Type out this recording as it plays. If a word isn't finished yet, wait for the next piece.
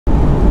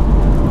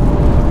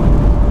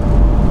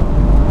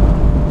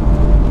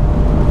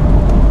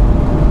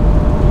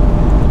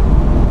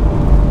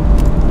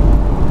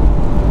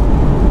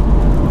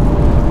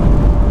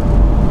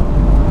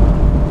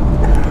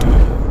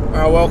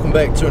welcome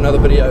back to another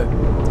video.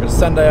 It's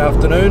Sunday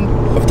afternoon.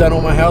 I've done all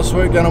my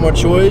housework, done all my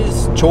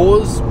chores,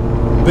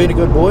 been a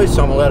good boy,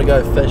 so I'm allowed to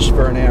go fish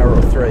for an hour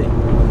or three.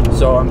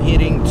 So I'm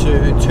heading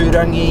to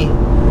Turangi.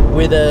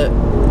 Weather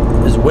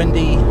is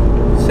windy,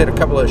 had a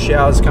couple of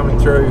showers coming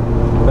through,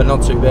 but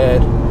not too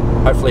bad.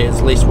 Hopefully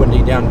it's less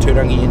windy down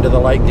Turangi into the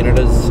lake than it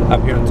is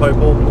up here in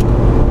Taupo.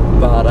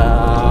 But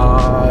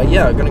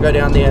yeah, I'm gonna go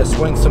down there,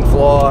 swing some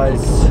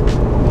flies,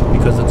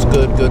 because it's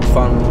good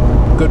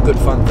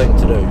fun thing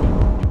to do.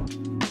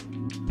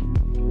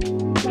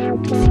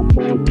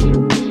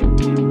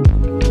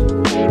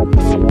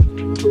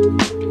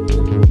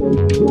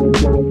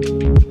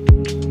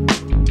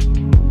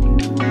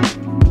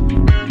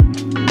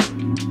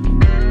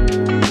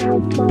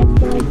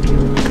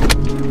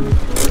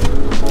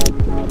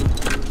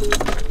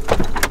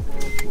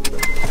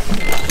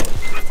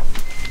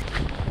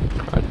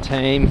 Right,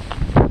 team,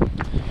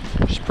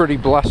 it's pretty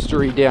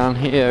blustery down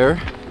here,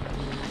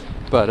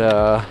 but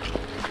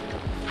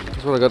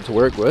that's what I got to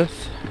work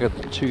with. I got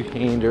the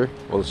two-hander,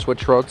 or the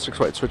switch rod,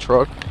 6-weight switch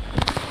rod,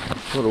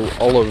 little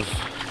olive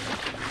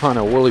kind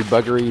of woolly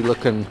buggery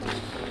looking,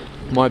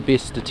 my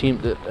best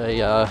attempt at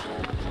a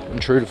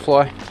intruder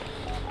fly,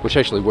 which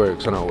actually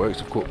works. I know it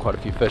works, I've caught quite a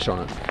few fish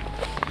on it.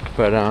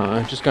 But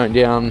just going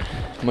down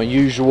my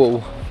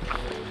usual,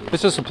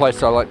 this is a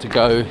place I like to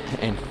go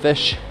and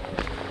fish.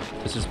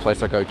 This is a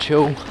place I go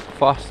chill,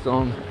 fast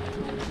on,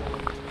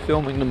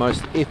 filming the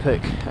most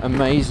epic,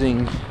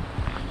 amazing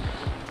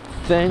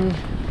thing.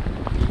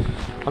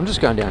 I'm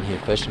just going down here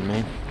fishing,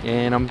 man,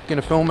 and I'm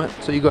gonna film it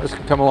so you guys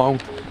can come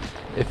along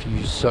if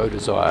you so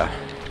desire.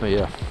 But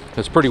yeah,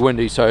 it's pretty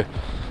windy, so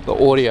the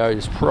audio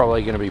is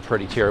probably going to be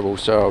pretty terrible,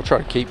 so I'll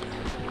try to keep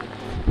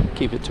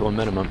it to a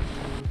minimum.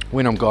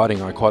 When I'm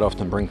guiding, I quite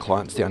often bring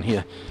clients down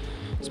here,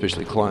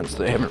 especially clients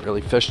that haven't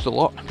really fished a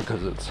lot,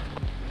 because it's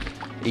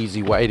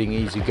easy wading,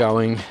 easy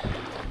going.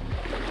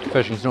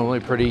 Fishing's normally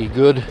pretty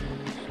good.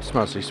 It's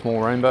mostly small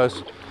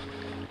rainbows,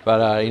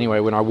 but anyway,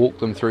 when I walk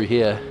them through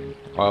here,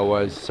 I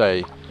always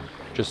say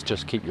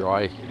just keep your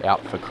eye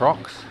out for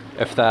crocs.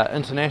 If they're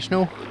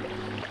international,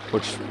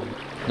 which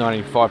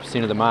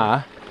 95% of them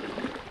are,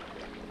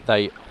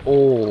 they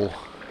all,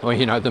 well,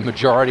 you know, the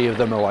majority of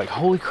them are like,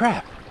 holy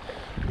crap,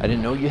 I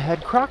didn't know you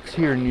had crocs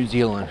here in New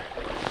Zealand.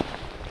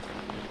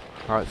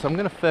 Alright, so I'm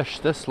going to fish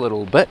this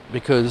little bit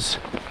because,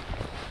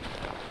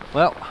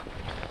 well,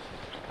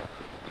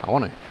 I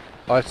want to.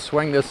 I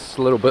swung this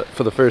little bit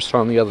for the first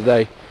time the other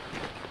day,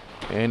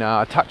 and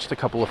I touched a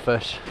couple of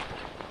fish,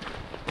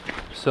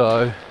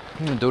 so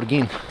I'm going to do it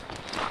again.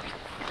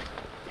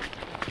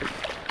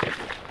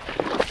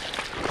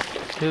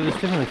 Yeah, there's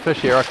definitely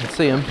fish here, I can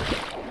see them.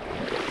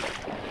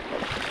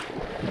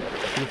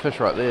 There's a fish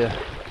right there.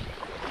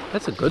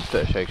 That's a good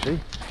fish, actually.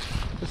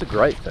 That's a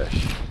great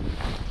fish.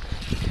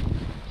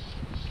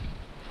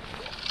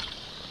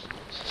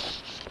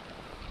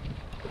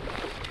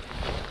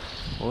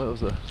 Well, that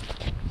was a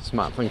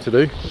smart thing to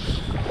do.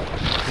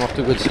 I'm off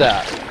to a good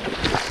start.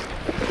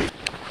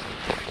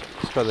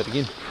 Let's try that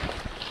again.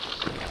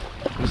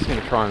 I'm just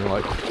going to try and,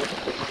 like,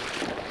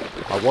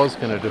 I was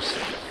going to just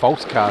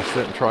false cast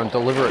it and try and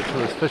deliver it to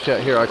this fish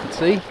out here I could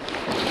see.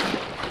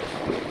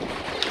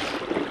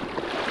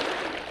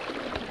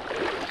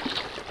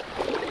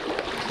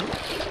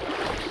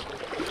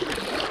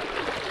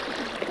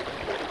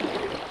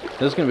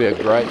 This is going to be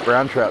a great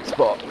brown trout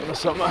spot in the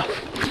summer,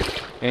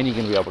 and you're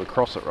going to be able to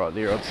cross it right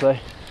there, I'd say.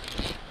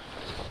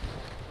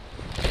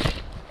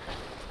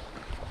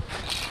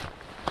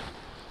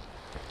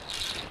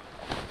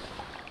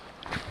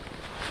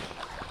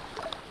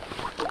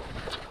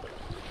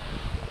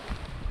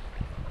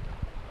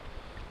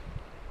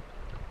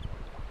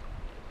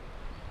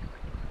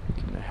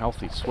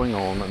 Healthy swing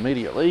on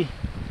immediately.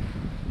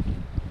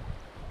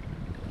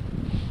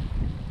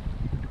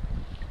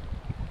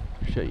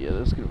 So yeah,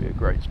 this is going to be a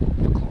great spot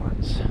for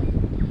clients.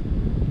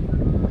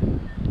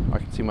 I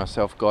can see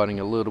myself guiding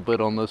a little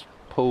bit on this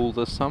pool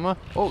this summer.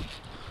 Oh,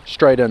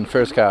 straight in,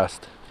 first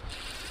cast.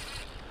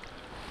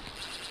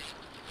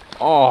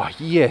 Oh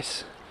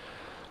yes,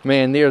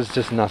 man, there's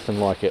just nothing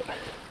like it.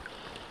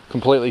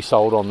 Completely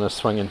sold on this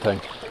swinging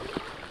thing.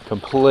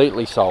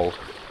 Completely sold.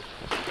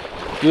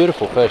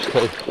 Beautiful fish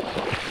too.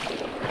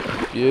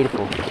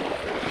 Beautiful.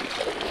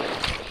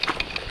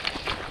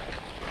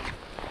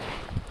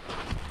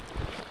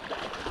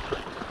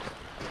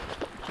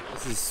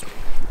 This is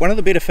one of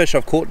the better fish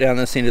I've caught down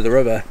this end of the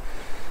river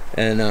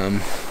in a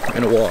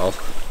while.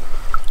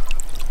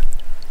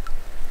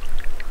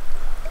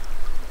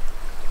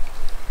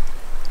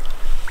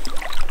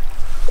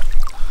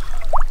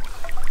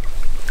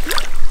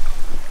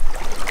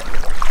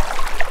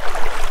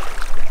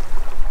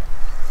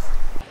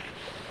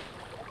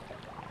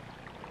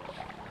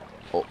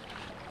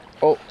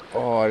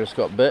 Oh, I just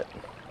got bit.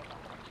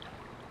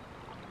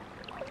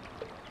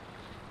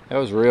 That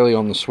was really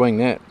on the swing,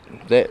 that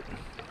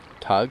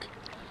tug.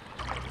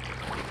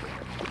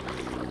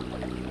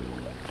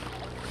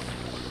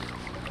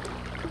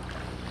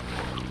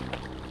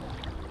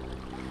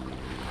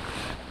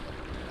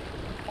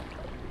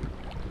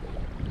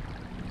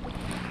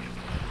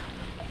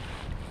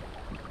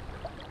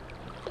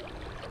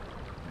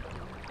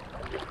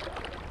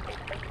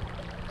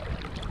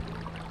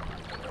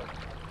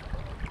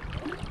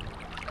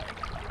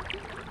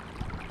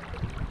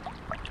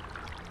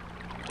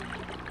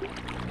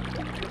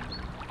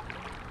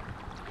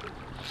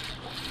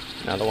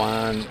 Another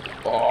one.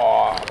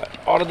 Oh,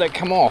 how did that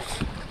come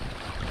off?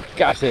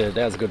 Gutted,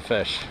 that was a good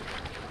fish.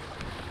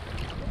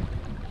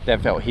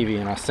 That felt heavy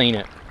and I seen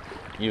it.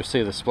 You'll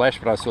see the splash,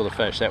 but I saw the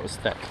fish, that was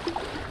thick.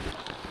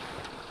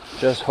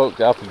 Just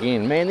hooked up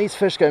again. Man, these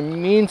fish go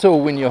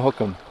mental when you hook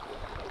them.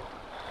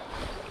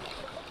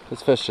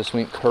 This fish just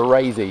went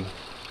crazy.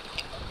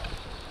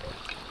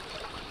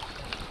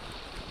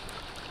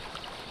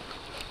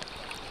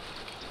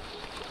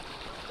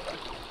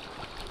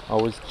 I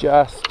was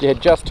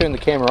just turned the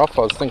camera off.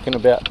 I was thinking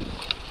about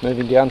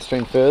moving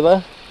downstream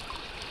further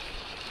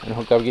and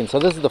hooked up again. So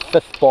this is the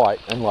 5th bite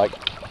in like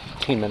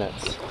 10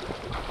 minutes.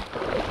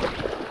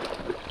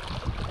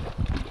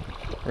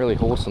 Really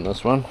horsing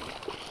this one.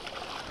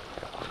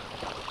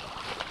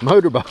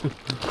 Motorboat.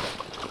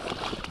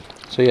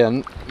 So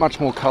yeah, much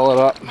more coloured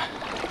up.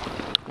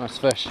 Nice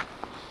fish.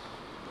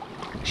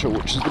 Not sure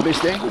which is the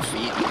best angle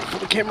for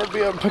the camera to be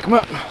able to pick them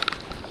up.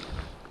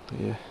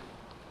 Yeah.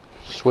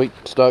 Sweet,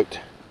 stoked.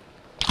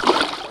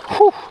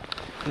 Whew.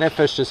 And that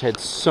fish just had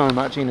so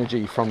much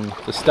energy from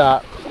the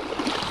start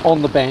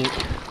on the bank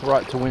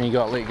right to when he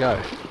got let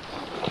go.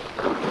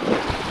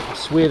 I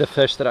swear the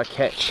fish that I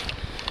catch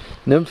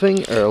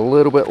nymphing are a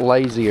little bit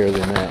lazier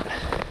than that.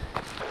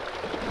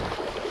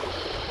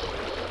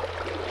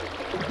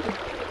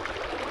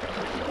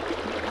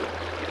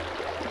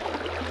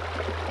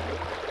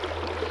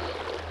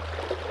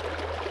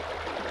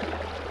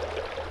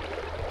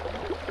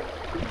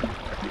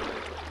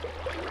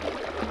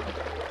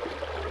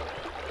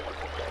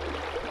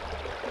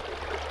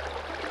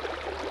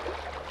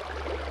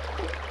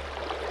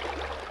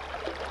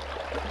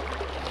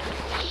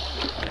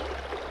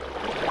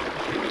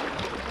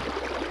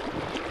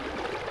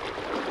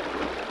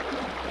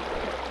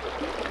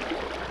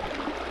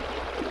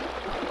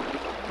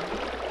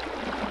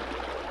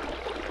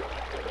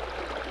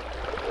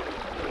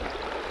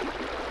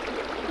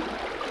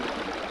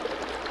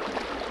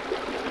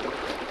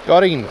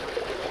 Got him.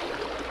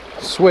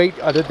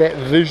 Sweet, I did that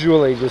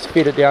visually, just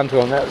fed it down to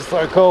him. That was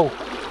so cool.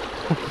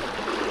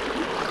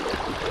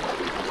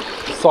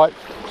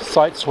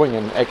 Sight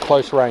swinging at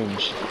close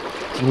range.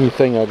 It's a new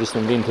thing, I just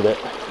invented it.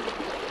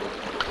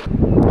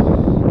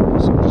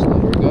 So just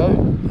let her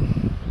go.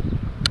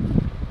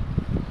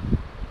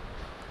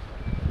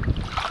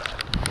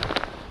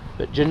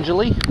 Bit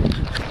gingerly.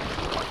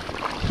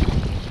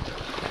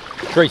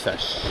 3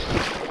 fish.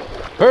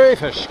 3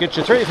 fish, get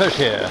your 3 fish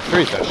here.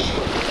 3 fish.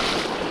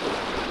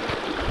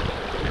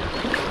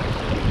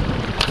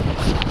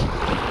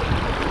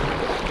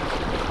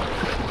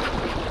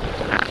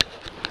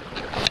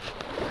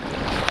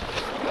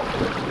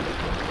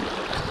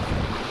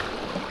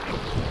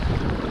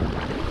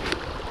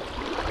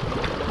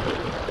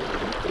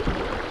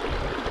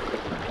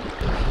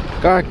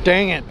 God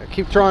dang it, I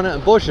keep throwing it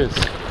in bushes.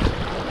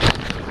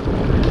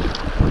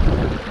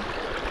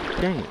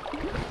 Dang it.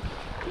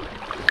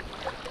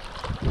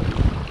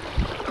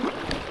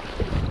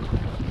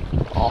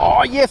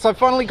 Oh yes, I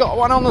finally got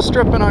one on the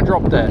strip and I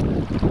dropped it.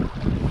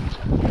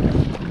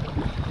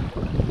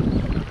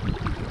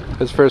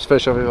 It's the first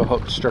fish I've ever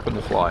hooked stripping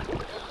the fly.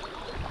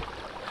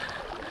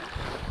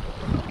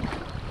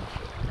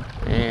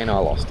 And I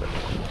lost it.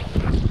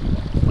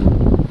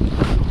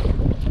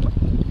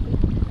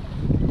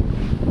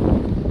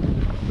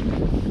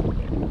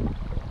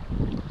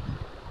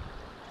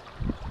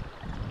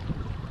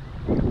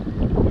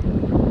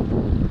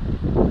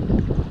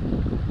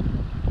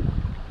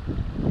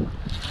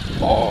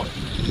 Oh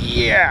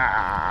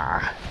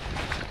yeah!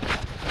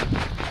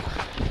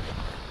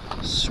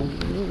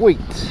 Sweet!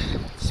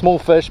 Small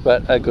fish,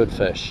 but a good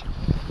fish.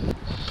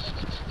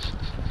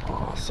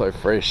 Oh, so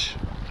fresh.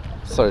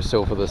 So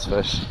silver, this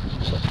fish.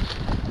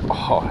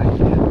 Oh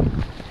yeah.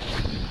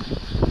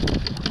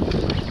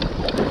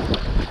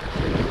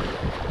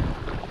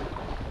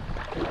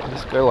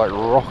 Just go like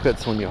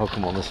rockets when you hook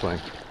them on this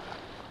thing.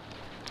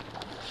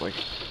 It's like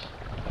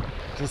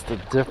just a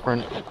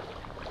different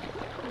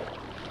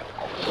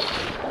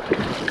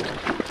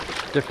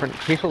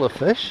kettle of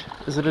fish?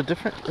 Is it a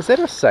different, is that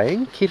a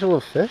saying? Kettle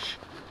of fish?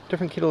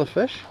 Different kettle of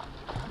fish?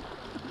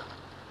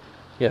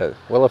 Yeah,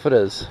 well if it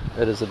is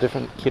a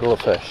different kettle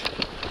of fish.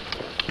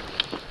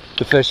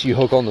 The fish you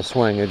hook on the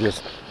swing are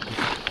just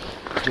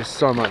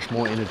so much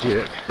more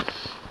energetic.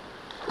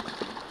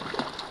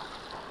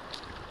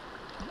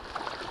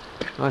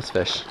 Nice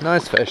fish,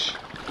 nice fish.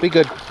 Be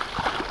good.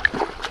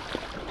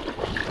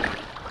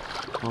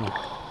 Oh,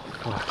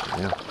 fuck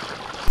yeah.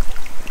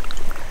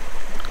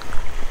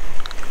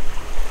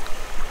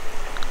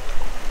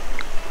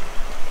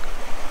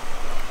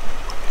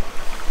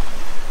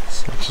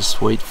 Such a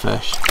sweet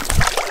fish.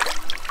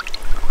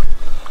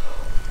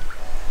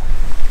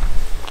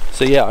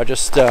 So yeah, I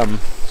just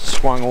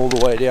swung all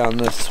the way down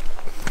this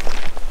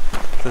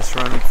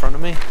run in front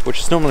of me, which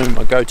is normally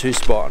my go-to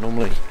spot. I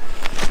normally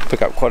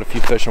pick up quite a few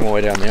fish on my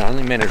way down there. I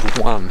only managed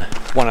one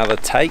other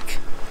take.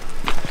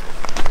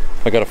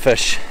 I got a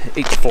fish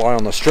each fly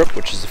on the strip,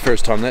 which is the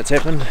first time that's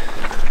happened.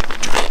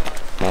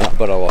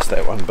 But I lost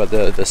that one. But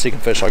the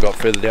second fish I got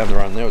further down the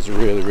run, that was a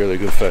really, really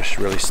good fish.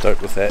 Really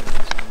stoked with that.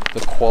 the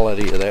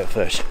quality of that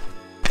fish.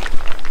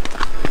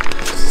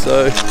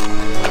 So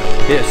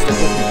yeah, stick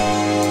with me.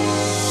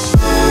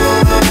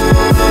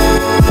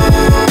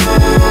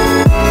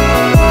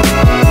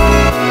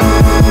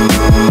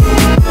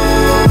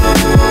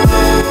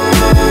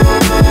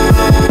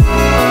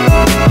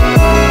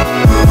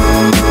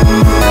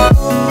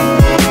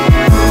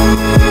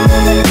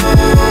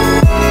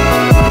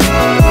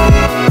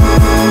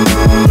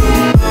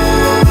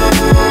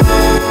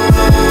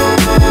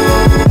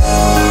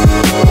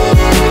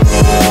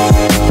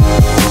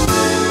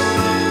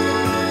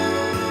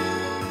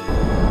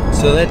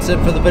 So that's it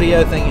for the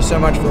video. Thank you so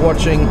much for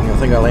watching. I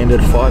think I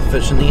landed 5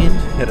 fish in the end.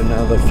 Had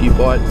another few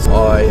bites.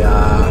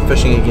 I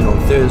fishing again on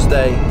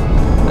Thursday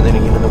and then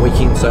again on the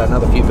weekend. So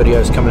another few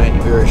videos coming at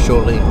you very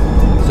shortly.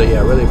 So yeah,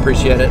 I really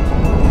appreciate it.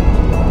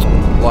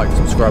 Like,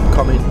 subscribe,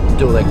 comment,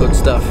 do all that good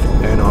stuff.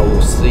 And I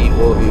will see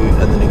all of you in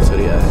the next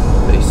video.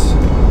 Peace.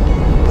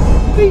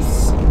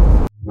 Peace.